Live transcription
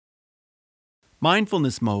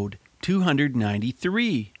Mindfulness Mode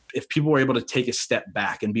 293. If people were able to take a step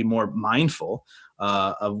back and be more mindful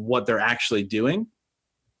of what they're actually doing,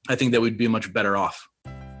 I think that we'd be much better off.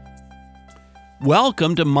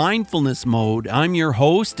 Welcome to Mindfulness Mode. I'm your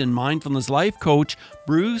host and mindfulness life coach,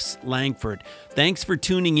 Bruce Langford. Thanks for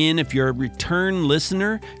tuning in. If you're a return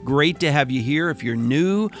listener, great to have you here. If you're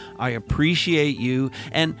new, I appreciate you.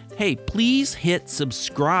 And hey, please hit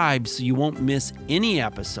subscribe so you won't miss any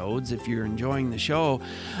episodes if you're enjoying the show.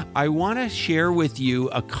 I want to share with you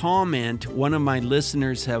a comment one of my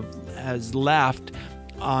listeners has left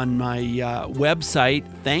on my website.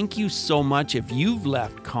 Thank you so much if you've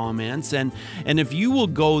left comments. And if you will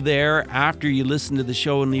go there after you listen to the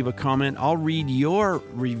show and leave a comment, I'll read your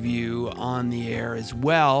review on the air as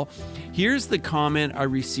well. Here's the comment I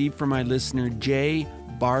received from my listener, Jay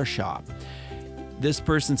Barshop. This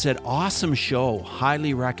person said, "Awesome show,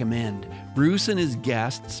 highly recommend. Bruce and his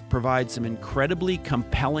guests provide some incredibly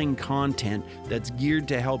compelling content that's geared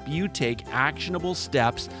to help you take actionable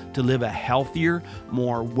steps to live a healthier,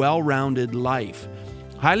 more well-rounded life.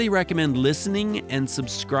 Highly recommend listening and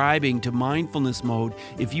subscribing to Mindfulness Mode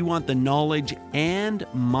if you want the knowledge and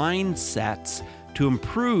mindsets to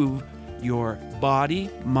improve your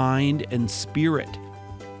body, mind, and spirit,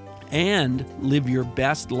 and live your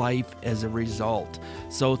best life as a result."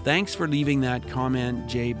 So thanks for leaving that comment,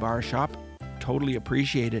 Jay Barshop. Totally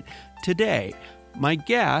appreciate it. Today, my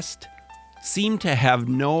guest seemed to have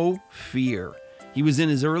no fear. He was in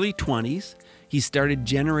his early 20s. He started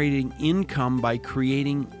generating income by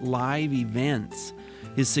creating live events.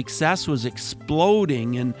 His success was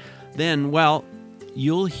exploding, and then, well,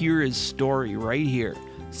 you'll hear his story right here.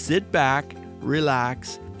 Sit back,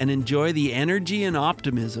 relax, and enjoy the energy and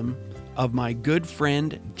optimism of my good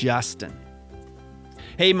friend, Justin.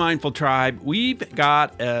 Hey, Mindful Tribe, we've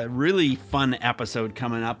got a really fun episode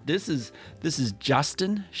coming up. This is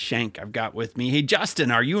Justin Schenk I've got with me. Hey,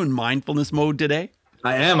 Justin, are you in mindfulness mode today?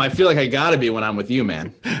 I am. I feel like I gotta be when I'm with you,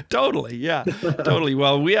 man. Totally. Yeah, totally.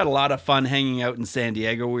 Well, we had a lot of fun hanging out in San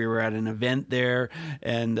Diego. We were at an event there,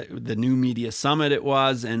 and the New Media Summit it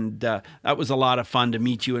was, and that was a lot of fun to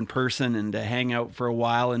meet you in person and to hang out for a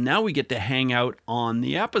while. And now we get to hang out on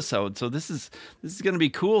the episode. So this is going to be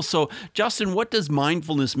cool. So, Justin, what does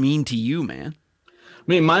mindfulness mean to you, man?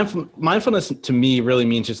 I mean, mindfulness to me really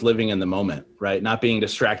means just living in the moment, right? Not being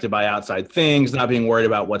distracted by outside things, not being worried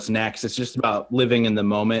about what's next. It's just about living in the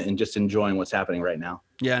moment and just enjoying what's happening right now.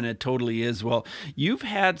 Yeah, and it totally is. Well, you've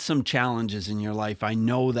had some challenges in your life. I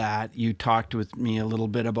know that. You talked with me a little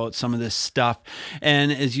bit about some of this stuff.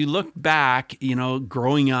 And as you look back,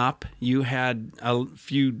 growing up, you had a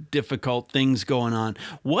few difficult things going on.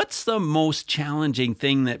 What's the most challenging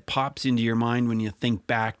thing that pops into your mind when you think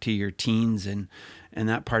back to your teens and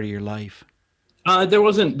that part of your life? There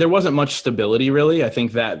wasn't much stability, really. I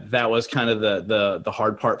think that was kind of the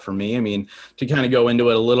hard part for me. I mean, to kind of go into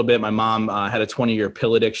it a little bit, my mom had a 20-year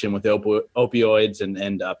pill addiction with opioids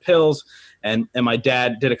and pills. And my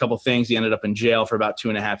dad did a couple things. He ended up in jail for about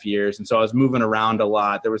 2.5 years. And so I was moving around a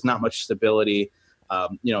lot. There was not much stability,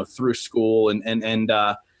 through school. And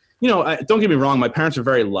don't get me wrong. My parents are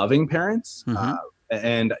very loving parents. Mm-hmm.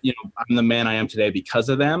 And I'm the man I am today because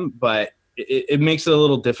of them. But it makes it a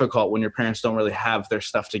little difficult when your parents don't really have their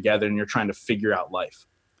stuff together and you're trying to figure out life.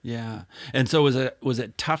 Yeah. And so was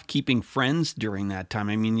it tough keeping friends during that time?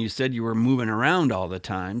 I mean, you said you were moving around all the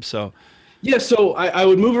time. So yeah, so I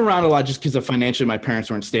would move around a lot just because financially my parents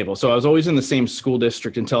weren't stable. So I was always in the same school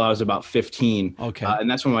district until I was about 15. Okay. And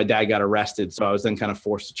that's when my dad got arrested. So I was then kind of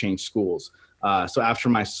forced to change schools. So after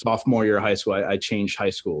my sophomore year of high school, I changed high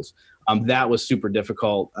schools. That was super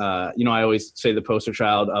difficult. I always say the poster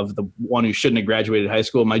child of the one who shouldn't have graduated high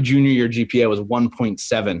school. My junior year GPA was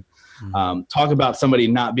 1.7. Talk about somebody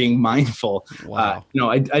not being mindful. Wow.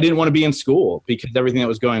 I didn't want to be in school because everything that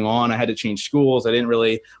was going on, I had to change schools. I didn't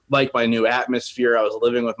really like my new atmosphere. I was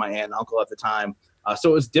living with my aunt and uncle at the time.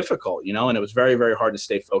 So it was difficult, and it was very, very hard to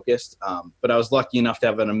stay focused. But I was lucky enough to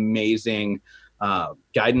have an amazing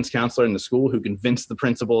guidance counselor in the school who convinced the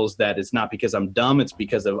principals that it's not because I'm dumb, it's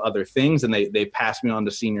because of other things. And they passed me on to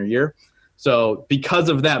senior year. So because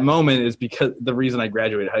of that moment is because the reason I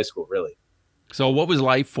graduated high school, really. So what was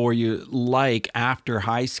life for you like after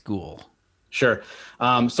high school? Sure.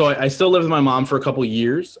 So I still lived with my mom for a couple of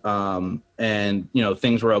years. And,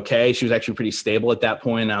 things were okay. She was actually pretty stable at that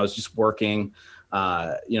point. I was just working,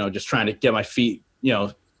 just trying to get my feet,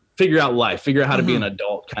 figure out life, figure out how to be an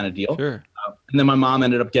adult kind of deal. Sure. And then my mom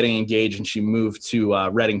ended up getting engaged and she moved to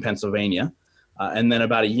Reading, Pennsylvania. And then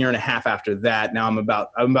about a year and a half after that, now I'm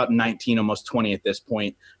about 19, almost 20 at this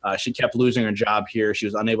point. She kept losing her job here. She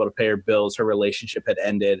was unable to pay her bills. Her relationship had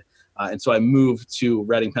ended. And so I moved to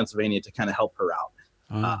Reading, Pennsylvania to kind of help her out,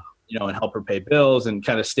 and help her pay bills and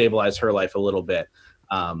kind of stabilize her life a little bit.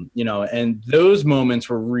 And those moments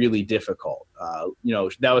were really difficult.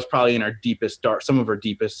 That was probably in some of our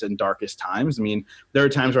deepest and darkest times. I mean, there are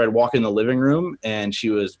times where I'd walk in the living room and she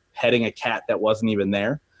was petting a cat that wasn't even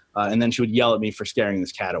there. And then she would yell at me for scaring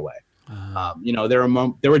this cat away.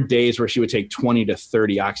 There were days where she would take 20 to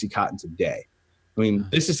 30 Oxycontins a day. I mean,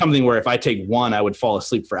 this is something where if I take one, I would fall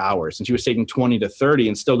asleep for hours. And she was taking 20 to 30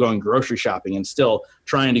 and still going grocery shopping and still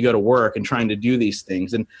trying to go to work and trying to do these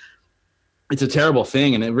things. And it's a terrible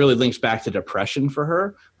thing. And it really links back to depression for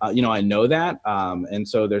her. I know that. And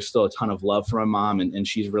so there's still a ton of love for my mom. And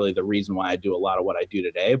she's really the reason why I do a lot of what I do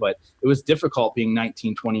today. But it was difficult being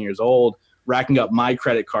 19, 20 years old, racking up my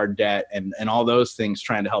credit card debt and all those things,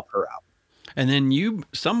 trying to help her out. And then you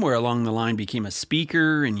somewhere along the line became a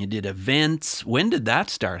speaker and you did events. When did that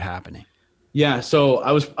start happening? Yeah, so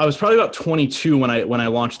I was probably about 22 when I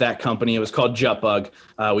launched that company. It was called Jutbug.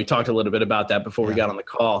 We talked a little bit about that before we got on the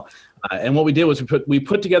call. And what we did was we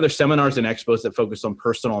put together seminars and expos that focused on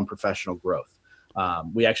personal and professional growth.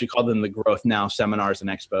 We actually called them the Growth Now seminars and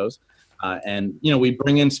expos. We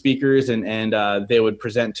bring in speakers and they would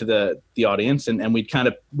present to the audience and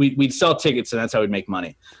we'd sell tickets, and that's how we'd make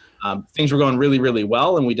money. Things were going really, really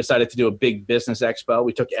well, and we decided to do a big business expo.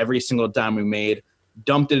 We took every single dime we made,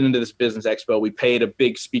 dumped it into this business expo. We paid a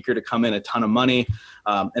big speaker to come in, a ton of money,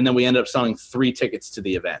 and then we ended up selling 3 tickets to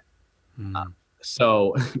the event.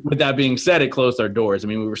 So with that being said, it closed our doors. I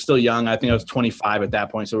mean, we were still young. I think I was 25 at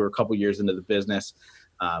that point, so we were a couple years into the business.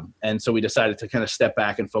 And so we decided to kind of step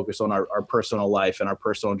back and focus on our personal life and our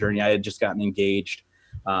personal journey. I had just gotten engaged.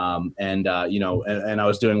 And I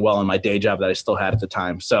was doing well in my day job that I still had at the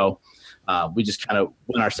time. So we just kind of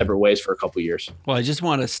went our separate ways for a couple of years. Well, I just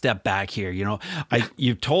want to step back here.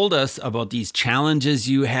 You've told us about these challenges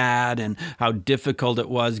you had and how difficult it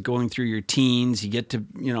was going through your teens. You get to,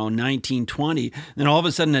 19, 20, then all of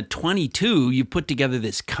a sudden at 22, you put together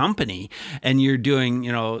this company and you're doing,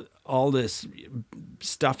 all this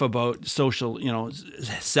stuff about social,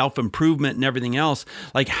 self-improvement and everything else.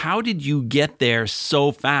 Like, how did you get there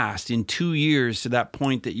so fast in 2 years to that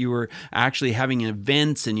point that you were actually having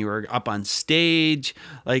events and you were up on stage?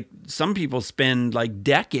 Like, some people spend like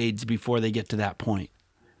decades before they get to that point.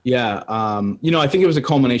 Yeah. I think it was a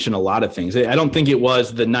culmination of a lot of things. I don't think it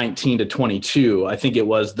was the 19 to 22. I think it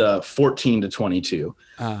was the 14 to 22,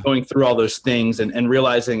 going through all those things and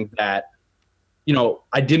realizing that,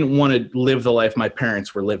 I didn't want to live the life my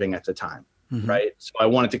parents were living at the time. Mm-hmm. Right. So I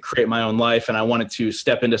wanted to create my own life and I wanted to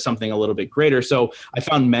step into something a little bit greater. So I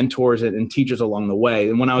found mentors and teachers along the way.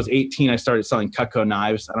 And when I was 18, I started selling Cutco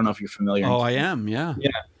knives. I don't know if you're familiar. Oh, I am. Yeah.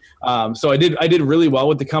 Yeah. So I did really well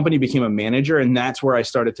with the company, became a manager. And that's where I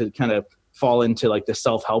started to kind of fall into like the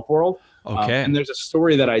self-help world. Okay. And there's a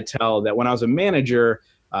story that I tell that when I was a manager,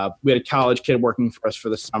 we had a college kid working for us for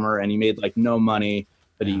the summer and he made like no money,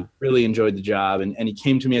 but he really enjoyed the job. And he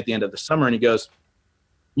came to me at the end of the summer and he goes,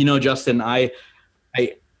 Justin, I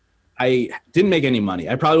didn't make any money.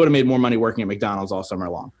 I probably would have made more money working at McDonald's all summer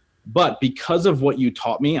long. But because of what you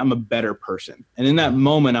taught me, I'm a better person. And in that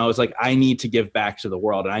moment, I was like, I need to give back to the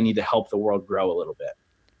world and I need to help the world grow a little bit.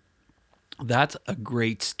 That's a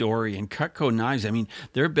great story. And Cutco Knives, I mean,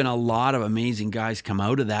 there have been a lot of amazing guys come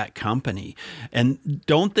out of that company. And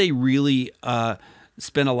don't they really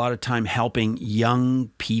spend a lot of time helping young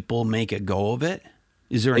people make a go of it?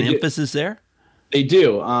 Is there an emphasis there? They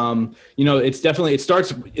do. It's definitely, it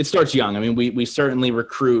starts young. I mean, we certainly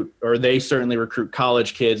recruit, or they certainly recruit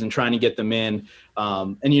college kids and trying to get them in.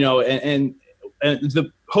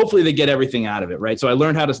 Hopefully they get everything out of it. Right. So I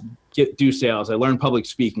learned how to do sales. I learned public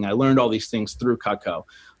speaking. I learned all these things through Cutco.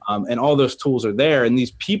 And all those tools are there. And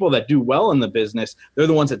these people that do well in the business, they're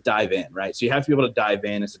the ones that dive in, right? So you have to be able to dive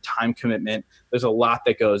in. It's a time commitment. There's a lot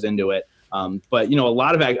that goes into it. But a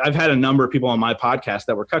lot of I've had a number of people on my podcast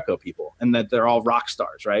that were Cutco people and that they're all rock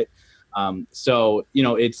stars, right?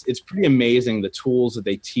 It's pretty amazing the tools that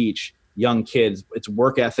they teach young kids. It's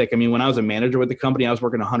work ethic. I mean, when I was a manager with the company, I was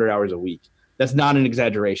working 100 hours a week. That's not an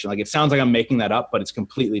exaggeration. Like, it sounds like I'm making that up, but it's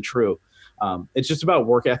completely true. It's just about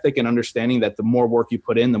work ethic and understanding that the more work you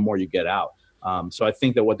put in, the more you get out. So I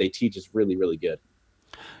think that what they teach is really, really good.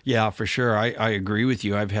 Yeah, for sure. I agree with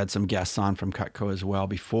you. I've had some guests on from Cutco as well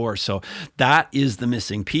before. So that is the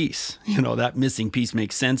missing piece. That missing piece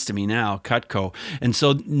makes sense to me now, Cutco. And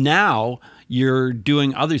so now you're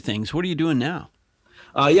doing other things. What are you doing now?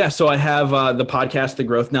 So I have the podcast, The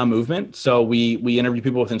Growth Now Movement. So we interview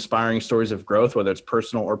people with inspiring stories of growth, whether it's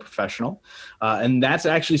personal or professional. And that's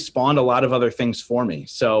actually spawned a lot of other things for me.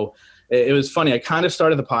 So it was funny. I kind of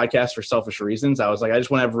started the podcast for selfish reasons. I was like, I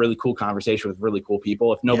just want to have a really cool conversation with really cool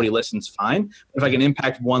people. If nobody listens, fine. But if I can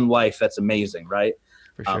impact one life, that's amazing, right?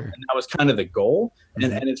 For sure. And that was kind of the goal.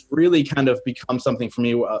 And it's really kind of become something for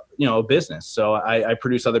me, a business. So I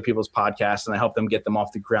produce other people's podcasts and I help them get them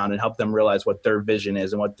off the ground and help them realize what their vision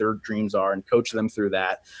is and what their dreams are and coach them through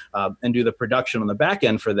that and do the production on the back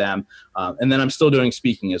end for them. And then I'm still doing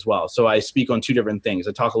speaking as well. So I speak on two different things.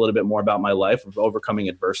 I talk a little bit more about my life of overcoming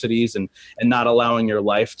adversities and not allowing your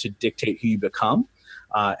life to dictate who you become.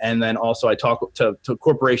 And then also I talk to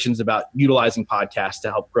corporations about utilizing podcasts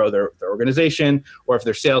to help grow their organization, or if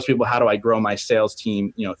they're salespeople, how do I grow my sales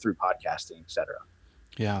team, through podcasting, et cetera.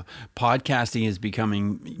 Yeah. Podcasting is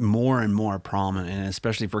becoming more and more prominent, and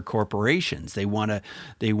especially for corporations. They want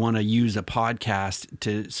to use a podcast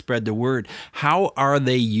to spread the word. How are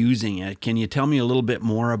they using it? Can you tell me a little bit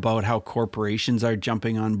more about how corporations are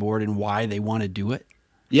jumping on board and why they want to do it?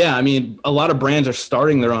 Yeah, I mean, a lot of brands are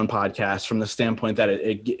starting their own podcasts from the standpoint that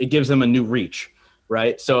it gives them a new reach,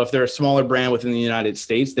 right? So if they're a smaller brand within the United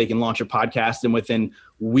States, they can launch a podcast and within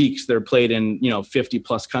weeks they're played in 50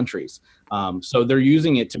 plus countries. So they're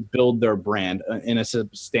using it to build their brand in a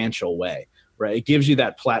substantial way, right? It gives you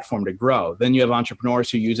that platform to grow. Then you have entrepreneurs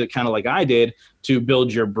who use it kind of like I did to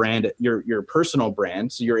build your brand, your personal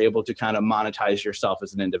brand. So you're able to kind of monetize yourself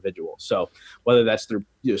as an individual. So whether that's through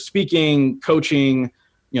speaking, coaching,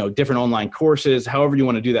 different online courses, however you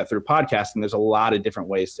want to do that through podcasting, there's a lot of different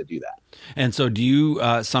ways to do that. And so do you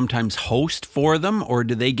sometimes host for them, or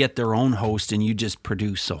do they get their own host and you just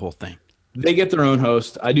produce the whole thing? They get their own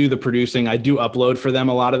host. I do the producing. I do upload for them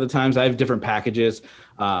a lot of the times. I have different packages,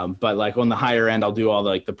 but like on the higher end, I'll do all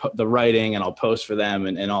the writing and I'll post for them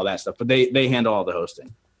and all that stuff. But they handle all the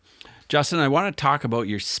hosting. Justin, I want to talk about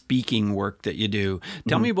your speaking work that you do.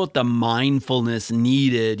 Tell me about the mindfulness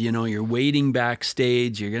needed. You're waiting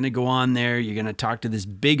backstage. You're going to go on there. You're going to talk to this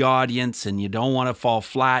big audience and you don't want to fall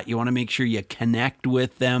flat. You want to make sure you connect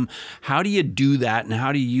with them. How do you do that? And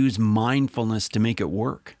how do you use mindfulness to make it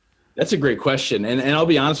work? That's a great question. And I'll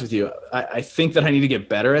be honest with you. I think that I need to get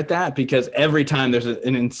better at that because every time there's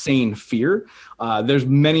an insane fear. There's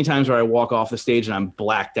many times where I walk off the stage and I'm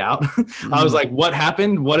blacked out. I was like, what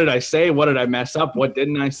happened? What did I say? What did I mess up? What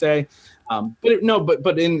didn't I say?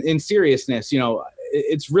 But in seriousness,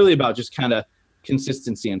 it's really about just kind of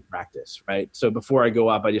consistency and practice, right? So before I go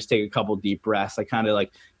up, I just take a couple deep breaths. I kind of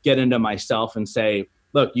like get into myself and say,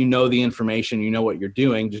 look, the information, what you're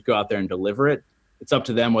doing, just go out there and deliver it. It's up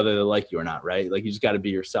to them whether they like you or not, right? Like you just got to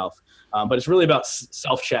be yourself. But it's really about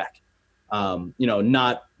self-check.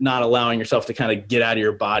 Not allowing yourself to kind of get out of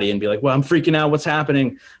your body and be like, well, I'm freaking out. What's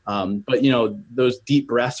happening? But those deep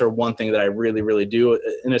breaths are one thing that I really, really do.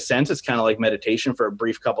 In a sense, it's kind of like meditation for a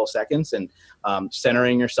brief couple of seconds and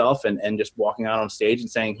centering yourself and just walking out on stage and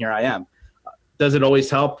saying, here I am. Does it always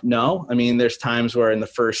help? No. I mean, there's times where in the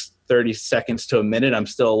first 30 seconds to a minute, I'm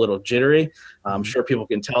still a little jittery. I'm sure people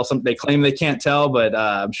can tell something. They claim they can't tell, but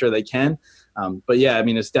I'm sure they can. But yeah, I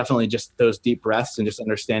mean, it's definitely just those deep breaths and just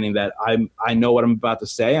understanding that I know what I'm about to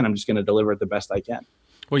say and I'm just going to deliver it the best I can.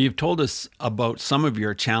 Well, you've told us about some of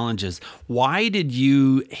your challenges. Why did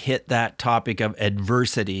you hit that topic of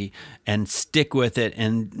adversity and stick with it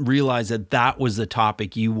and realize that was the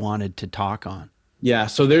topic you wanted to talk on? Yeah.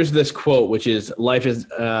 So there's this quote, which is life is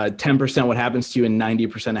 10% what happens to you and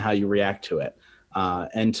 90% of how you react to it.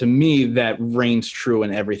 And to me, that reigns true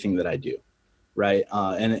in everything that I do. Right.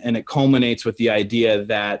 And it culminates with the idea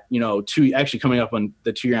that, actually coming up on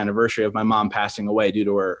the 2-year anniversary of my mom passing away due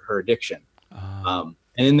to her addiction.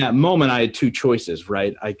 And in that moment, I had two choices,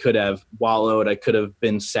 right? I could have wallowed. I could have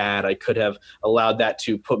been sad. I could have allowed that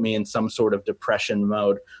to put me in some sort of depression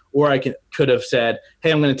mode. Or I could have said,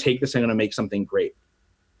 hey, I'm going to take this. I'm going to make something great.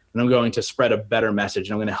 And I'm going to spread a better message.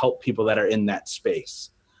 And I'm going to help people that are in that space.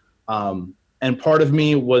 And part of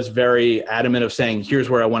me was very adamant of saying, here's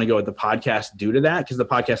where I want to go with the podcast due to that, because the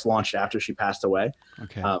podcast launched after she passed away.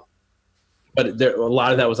 Okay. But a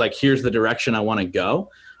lot of that was like, here's the direction I want to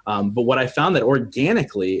go. But what I found that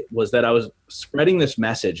organically was that I was spreading this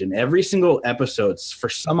message, and every single episode, for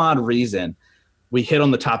some odd reason, we hit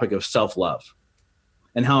on the topic of self-love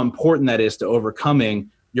and how important that is to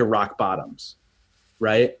overcoming your rock bottoms,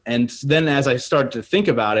 right? And then as I started to think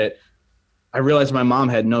about it, I realized my mom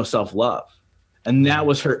had no self-love. And that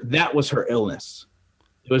was her illness.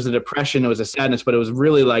 It was a depression, it was a sadness, but it was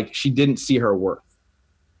really like she didn't see her worth.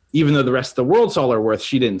 Even though the rest of the world saw her worth,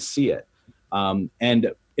 she didn't see it.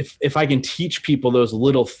 And if I can teach people those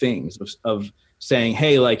little things of saying,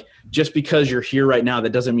 hey, like just because you're here right now, that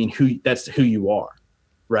doesn't mean that's who you are,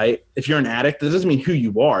 right? If you're an addict, that doesn't mean who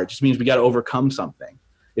you are. It just means we got to overcome something.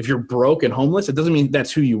 If you're broke and homeless, it doesn't mean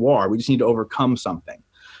that's who you are. We just need to overcome something.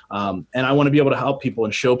 And I want to be able to help people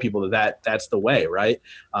and show people that that's the way, right?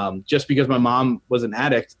 Just because my mom was an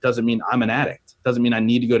addict doesn't mean I'm an addict. Doesn't mean I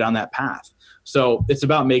need to go down that path. So it's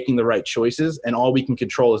about making the right choices, and all we can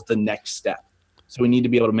control is the next step. So we need to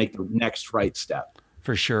be able to make the next right step.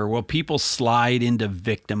 For sure. Well, people slide into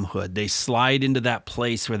victimhood. They slide into that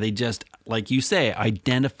place where they just, like you say,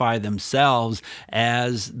 identify themselves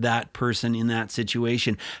as that person in that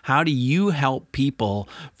situation. How do you help people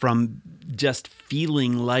from just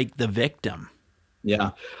feeling like the victim?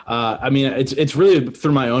 Yeah. I mean, it's really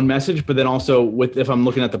through my own message, but then also if I'm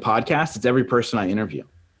looking at the podcast, it's every person I interview.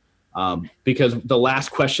 Because the last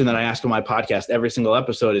question that I ask on my podcast, every single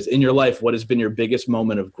episode, is, in your life, what has been your biggest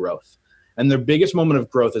moment of growth? And their biggest moment of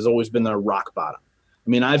growth has always been their rock bottom. I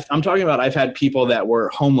mean, I'm talking about, I've had people that were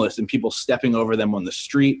homeless and people stepping over them on the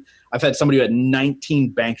street. I've had somebody who had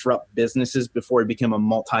 19 bankrupt businesses before he became a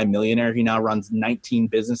multimillionaire. He now runs 19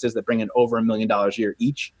 businesses that bring in over $1 million a year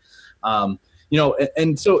each. And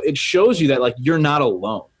so it shows you that, like, you're not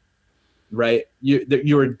alone, right?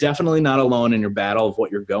 You are definitely not alone in your battle of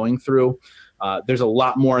what you're going through. There's a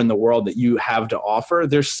lot more in the world that you have to offer.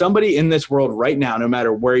 There's somebody in this world right now, no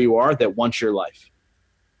matter where you are, that wants your life.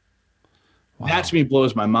 Wow. That to me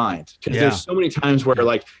blows my mind, because there's so many times where,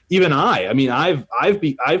 like, even I've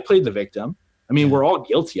played the victim. I mean, we're all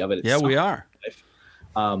guilty of it. Yeah, we are.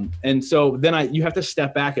 And so then you have to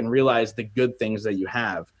step back and realize the good things that you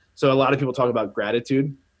have. So a lot of people talk about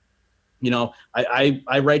gratitude.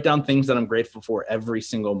 I write down things that I'm grateful for every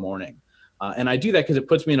single morning. And I do that because it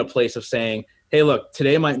puts me in a place of saying, hey, look,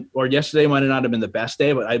 yesterday might not have been the best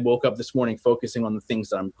day, but I woke up this morning focusing on the things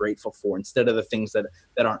that I'm grateful for instead of the things that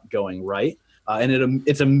aren't going right. And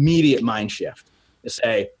it's immediate mind shift to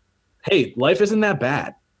say, hey, life isn't that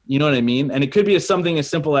bad. You know what I mean? And it could be something as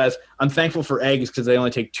simple as, I'm thankful for eggs because they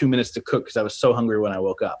only take 2 minutes to cook because I was so hungry when I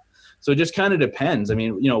woke up. So it just kind of depends. I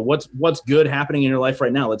mean, what's good happening in your life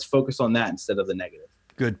right now? Let's focus on that instead of the negative.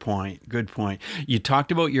 Good point. You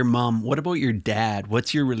talked about your mom. What about your dad?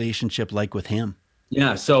 What's your relationship like with him?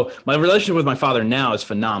 Yeah. So my relationship with my father now is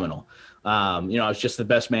phenomenal. I was just the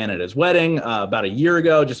best man at his wedding about a year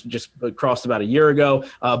ago, just crossed about a year ago.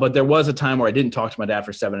 But there was a time where I didn't talk to my dad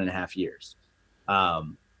for 7.5 years.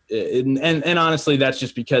 And honestly, that's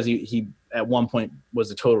just because he at one point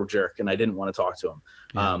was a total jerk and I didn't want to talk to him.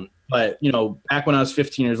 Yeah. But back when I was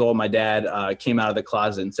 15 years old, my dad came out of the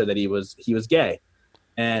closet and said that he was gay.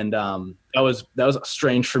 And that was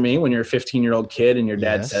strange for me when you're a 15-year-old kid and your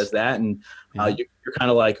dad says that. And you're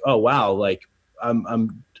kind of like, oh, wow, like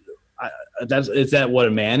is that what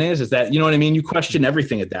a man is? Is that, you know what I mean? You question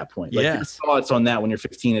everything at that point. Like, your thoughts on that when you're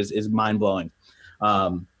 15 is mind blowing.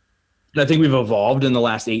 And I think we've evolved in the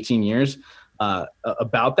last 18 years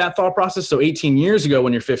about that thought process. So 18 years ago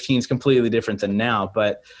when you're 15 is completely different than now.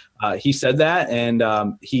 But he said that, and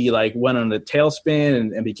he went on a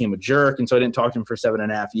tailspin and became a jerk. And so I didn't talk to him for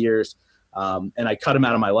 7.5 years. And I cut him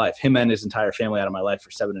out of my life, him and his entire family out of my life for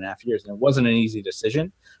 7.5 years. And it wasn't an easy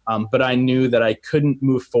decision. But I knew that I couldn't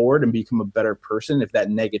move forward and become a better person if that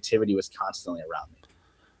negativity was constantly around me.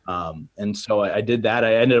 And so I did that.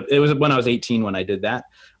 It was when I was 18 when I did that.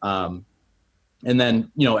 And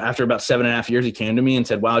then, after about 7.5 years, he came to me and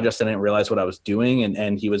said, wow, Justin, I didn't realize what I was doing.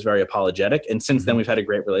 And he was very apologetic. And since then, we've had a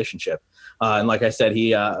great relationship. And like I said,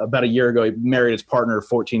 he, about a year ago, he married his partner of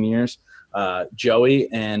 14 years,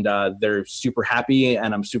 Joey, and they're super happy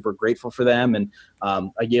and I'm super grateful for them. And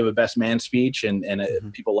I gave a best man speech and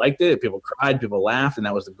people liked it. People cried, people laughed, and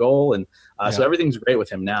that was the goal. And so everything's great with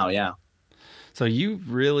him now. Yeah. So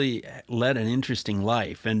you've really led an interesting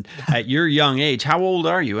life. And at your young age, how old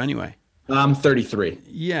are you anyway? I'm 33.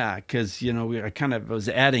 Yeah, because, I kind of was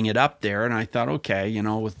adding it up there, and I thought, okay,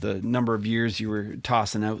 with the number of years you were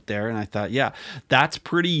tossing out there, and I thought, yeah, that's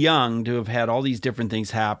pretty young to have had all these different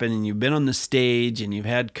things happen, and you've been on the stage, and you've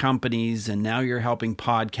had companies, and now you're helping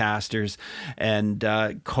podcasters and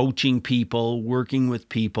coaching people, working with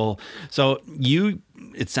people. So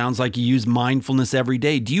it sounds like you use mindfulness every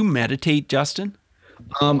day. Do you meditate, Justin?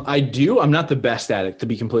 I do. I'm not the best at it, to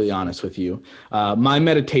be completely honest with you. My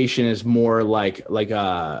meditation is more like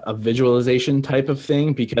a visualization type of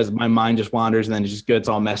thing, because my mind just wanders and then it just gets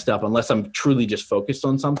all messed up unless I'm truly just focused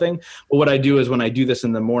on something. But what I do is when I do this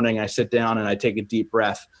in the morning, I sit down and I take a deep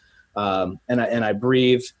breath, and I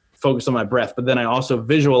breathe, focus on my breath, but then I also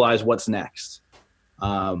visualize what's next.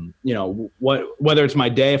 Whether it's my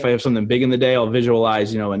day, if I have something big in the day, I'll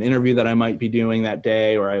visualize, an interview that I might be doing that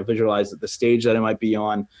day, or I visualize the stage that I might be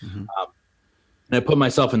on. Mm-hmm. And I put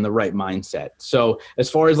myself in the right mindset. So as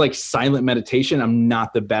far as silent meditation, I'm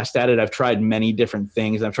not the best at it. I've tried many different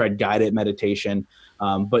things. I've tried guided meditation.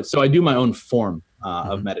 But so I do my own form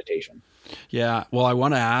of meditation. Yeah. Well, I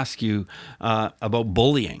want to ask you about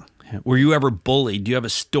bullying. Were you ever bullied? Do you have a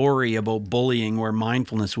story about bullying where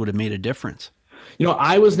mindfulness would have made a difference?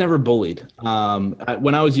 I was never bullied.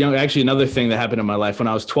 When I was young, actually, another thing that happened in my life, when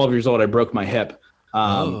I was 12 years old, I broke my hip.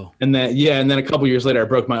 And then a couple years later, I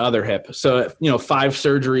broke my other hip. So, 5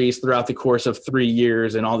 surgeries throughout the course of 3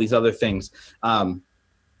 years and all these other things.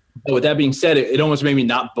 But with that being said, it almost made me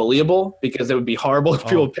not bullyable, because it would be horrible if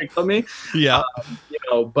people picked on me. Yeah.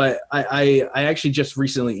 But I actually just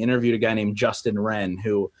recently interviewed a guy named Justin Wren,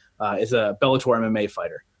 who is a Bellator MMA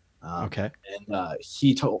fighter. Okay. And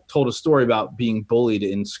he told a story about being bullied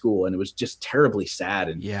in school, and it was just terribly sad.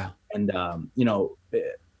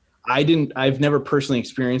 I've never personally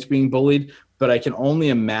experienced being bullied, but I can only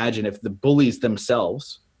imagine if the bullies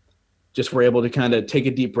themselves just were able to kind of take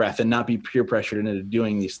a deep breath and not be peer pressured into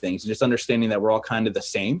doing these things, and just understanding that we're all kind of the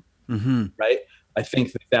same. Mm-hmm. Right. I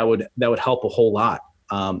think that would help a whole lot.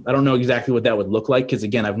 I don't know exactly what that would look like, because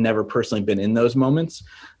again, I've never personally been in those moments.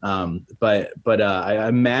 But I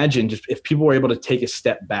imagine just if people were able to take a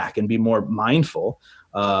step back and be more mindful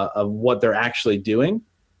of what they're actually doing,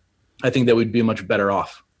 I think that we'd be much better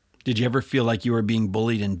off. Did you ever feel like you were being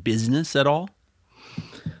bullied in business at all?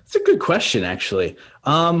 It's a good question, actually.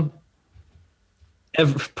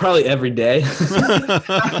 Probably every day.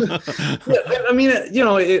 I mean,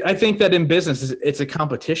 I think that in business it's a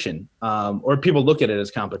competition, or people look at it as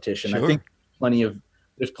competition. Sure. I think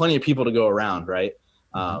there's plenty of people to go around, right?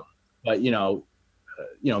 But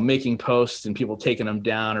making posts and people taking them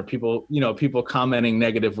down, or people commenting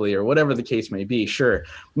negatively, or whatever the case may be. Sure.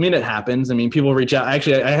 I mean, it happens. I mean, people reach out.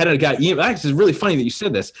 Actually, I had a guy email. Actually, it's really funny that you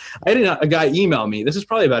said this. I had a guy email me. This is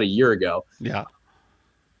probably about a year ago. Yeah.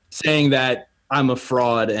 Saying that I'm a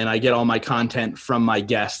fraud and I get all my content from my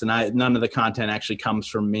guests, and none of the content actually comes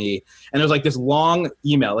from me. And it was like this long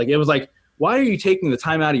email. Like, it was like, why are you taking the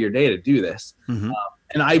time out of your day to do this? Mm-hmm.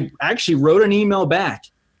 And I actually wrote an email back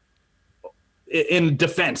in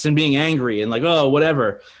defense and being angry and like, oh,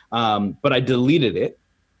 whatever. But I deleted it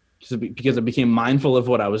because I became mindful of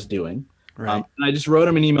what I was doing. Right. And I just wrote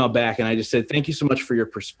him an email back, and I just said, thank you so much for your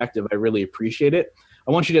perspective. I really appreciate it.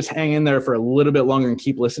 I want you to just hang in there for a little bit longer and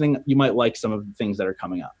keep listening. You might like some of the things that are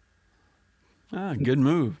coming up. Good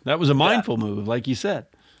move. That was a mindful move, like you said.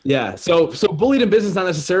 Yeah. So bullied in business, not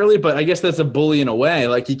necessarily, but I guess that's a bully in a way.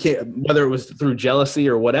 Like, you can't, whether it was through jealousy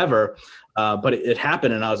or whatever, but it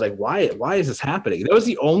happened. And I was like, why is this happening? That was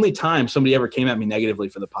the only time somebody ever came at me negatively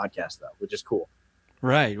for the podcast, though, which is cool.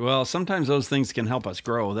 Right. Well, sometimes those things can help us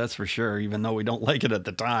grow. That's for sure, even though we don't like it at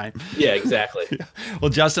the time. Yeah, exactly. Well,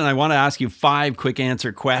 Justin, I want to ask you 5 quick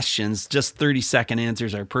answer questions. Just 30-second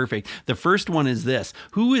answers are perfect. The first one is this.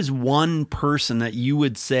 Who is one person that you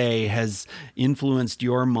would say has influenced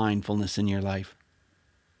your mindfulness in your life?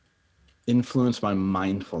 Influenced my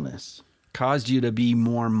mindfulness. Caused you to be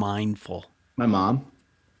more mindful? My mom.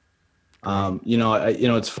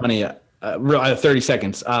 It's funny. 30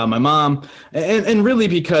 seconds. My mom, and really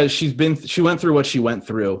because she went through what she went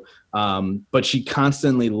through, but she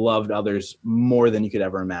constantly loved others more than you could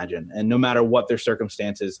ever imagine. And no matter what their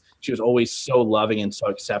circumstances, she was always so loving and so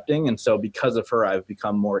accepting. And so because of her, I've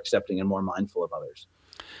become more accepting and more mindful of others.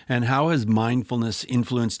 And how has mindfulness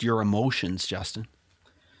influenced your emotions, Justin?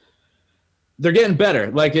 They're getting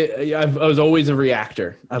better. Like, I was always a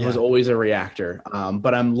reactor.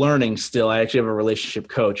 But I'm learning still. I actually have a relationship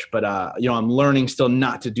coach, but I'm learning still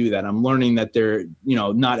not to do that. I'm learning that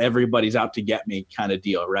not everybody's out to get me kind of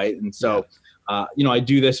deal. Right. And so, I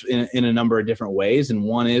do this in a number of different ways. And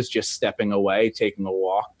one is just stepping away, taking a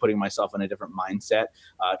walk, putting myself in a different mindset,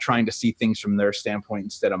 trying to see things from their standpoint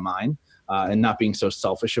instead of mine, and not being so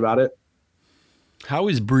selfish about it. How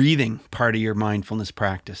is breathing part of your mindfulness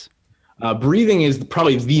practice? Breathing is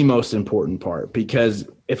probably the most important part, because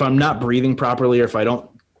if I'm not breathing properly, or if I don't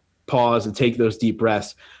pause and take those deep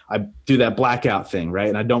breaths, I do that blackout thing, right?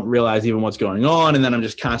 And I don't realize even what's going on, and then I'm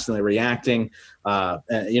just constantly reacting,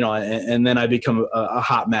 and then I become a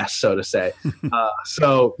hot mess, so to say.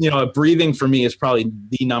 So breathing for me is probably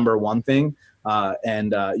the number one thing.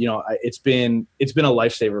 It's been a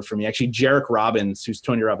lifesaver for me. Actually, Jarek Robbins, who's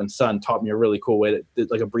Tony Robbins' son, taught me a really cool way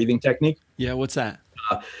like a breathing technique. Yeah. What's that?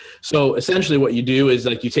 So essentially what you do is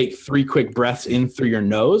like you take 3 quick breaths in through your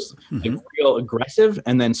nose, like real aggressive,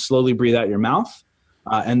 and then slowly breathe out your mouth.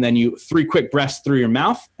 And then 3 quick breaths through your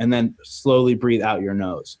mouth, and then slowly breathe out your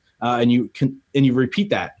nose. And you repeat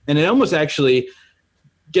that. And it almost actually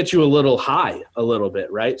gets you a little high a little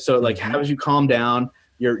bit, right? So it like has you calm down.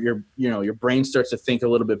 your brain starts to think a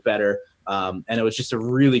little bit better. And it was just a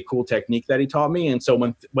really cool technique that he taught me. And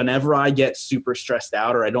so whenever I get super stressed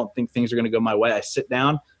out or I don't think things are going to go my way, I sit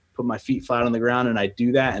down, put my feet flat on the ground, and I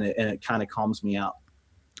do that, and it kind of calms me out.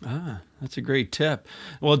 That's a great tip.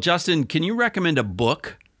 Well, Justin, can you recommend a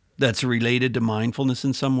book that's related to mindfulness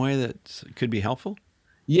in some way that could be helpful?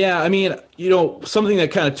 Yeah, I mean, something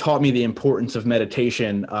that kind of taught me the importance of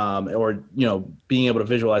meditation, or being able to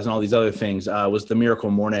visualize and all these other things, was The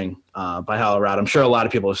Miracle Morning by Hal Elrod. I'm sure a lot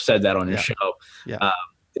of people have said that on your show. Yeah.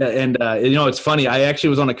 It's funny. I actually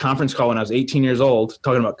was on a conference call when I was 18 years old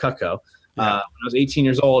talking about Cutco. When I was 18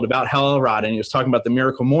 years old, about Hal Elrod, and he was talking about the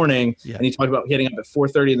Miracle Morning, and he talked about getting up at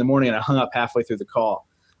 4:30 in the morning, and I hung up halfway through the call.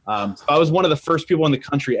 So I was one of the first people in the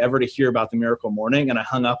country ever to hear about the Miracle Morning, and I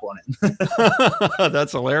hung up on it.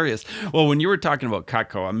 That's hilarious. Well, when you were talking about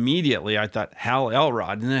Cutco, immediately I thought Hal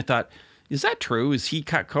Elrod, and I thought, is that true? Is he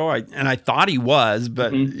Cutco? And I thought he was,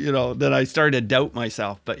 but then I started to doubt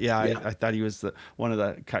myself. But I thought he was one of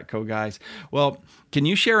the Cutco guys. Well, can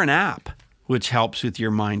you share an app which helps with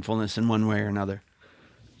your mindfulness in one way or another?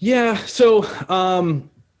 Yeah. So,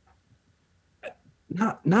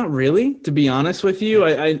 not really, to be honest with you.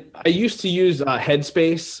 I used to use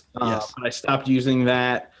Headspace, but I stopped using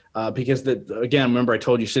that because again, remember I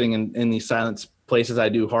told you sitting in these silent places, I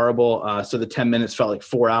do horrible. So the 10 minutes felt like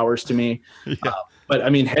 4 hours to me. But I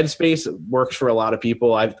mean, Headspace works for a lot of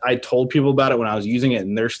people. I told people about it when I was using it,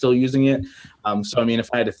 and they're still using it. So I mean, if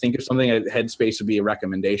I had to think of something, Headspace would be a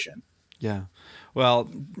recommendation. Yeah.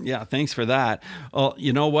 Well, yeah, thanks for that. Well,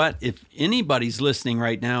 you know what? If anybody's listening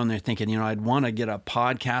right now and they're thinking, I'd want to get a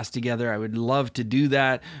podcast together, I would love to do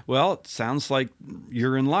that. Well, it sounds like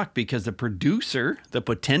you're in luck because the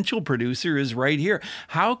potential producer is right here.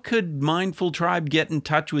 How could Mindful Tribe get in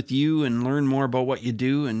touch with you and learn more about what you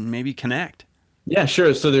do and maybe connect? Yeah,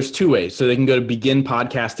 sure. So there's two ways. So they can go to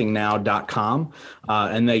beginpodcastingnow.com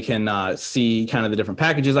and they can see kind of the different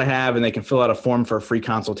packages I have, and they can fill out a form for a free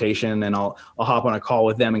consultation, and I'll hop on a call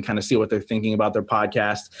with them and kind of see what they're thinking about their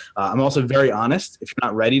podcast. I'm also very honest. If you're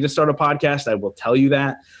not ready to start a podcast, I will tell you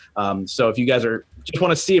that. So if you guys just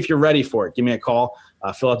want to see if you're ready for it, give me a call.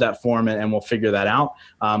 Fill out that form and we'll figure that out.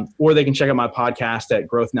 Or they can check out my podcast at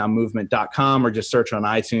growthnowmovement.com or just search on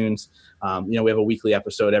iTunes. We have a weekly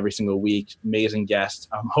episode every single week. Amazing guest.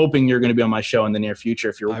 I'm hoping you're going to be on my show in the near future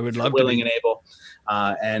if you're willing and able.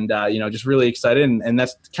 Just really excited. And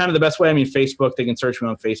that's kind of the best way. I mean, Facebook, they can search me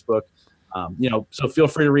on Facebook. So feel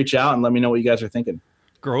free to reach out and let me know what you guys are thinking.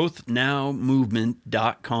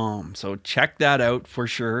 growthnowmovement.com. So check that out for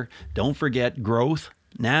sure. Don't forget Growth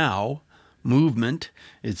Now Movement.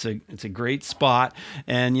 It's a great spot.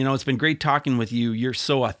 And, it's been great talking with you. You're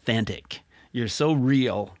so authentic. You're so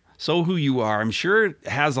real. So who you are. I'm sure it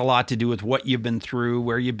has a lot to do with what you've been through,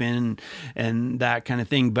 where you've been, and that kind of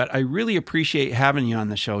thing. But I really appreciate having you on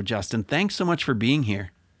the show, Justin. Thanks so much for being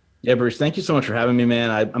here. Yeah, Bruce, thank you so much for having me,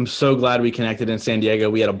 man. I'm so glad we connected in San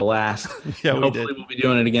Diego. We had a blast. Hopefully we'll be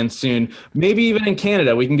doing it again soon. Maybe even in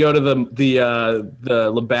Canada. We can go to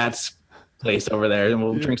the Labatt's place over there and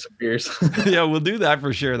we'll drink some beers. Yeah, we'll do that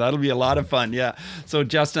for sure. That'll be a lot of fun. Yeah. So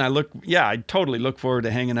Justin, I totally look forward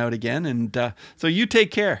to hanging out again. And so you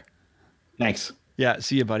take care. Thanks. Yeah.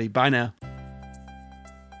 See you, buddy. Bye now.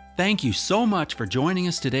 Thank you so much for joining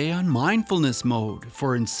us today on Mindfulness Mode.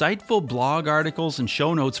 For insightful blog articles and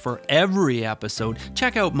show notes for every episode,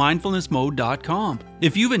 check out mindfulnessmode.com.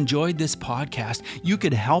 If you've enjoyed this podcast, you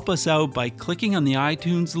could help us out by clicking on the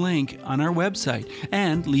iTunes link on our website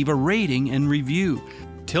and leave a rating and review.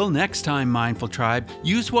 Till next time, Mindful Tribe,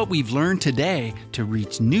 use what we've learned today to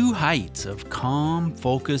reach new heights of calm,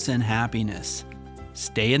 focus, and happiness.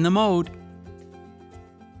 Stay in the mode.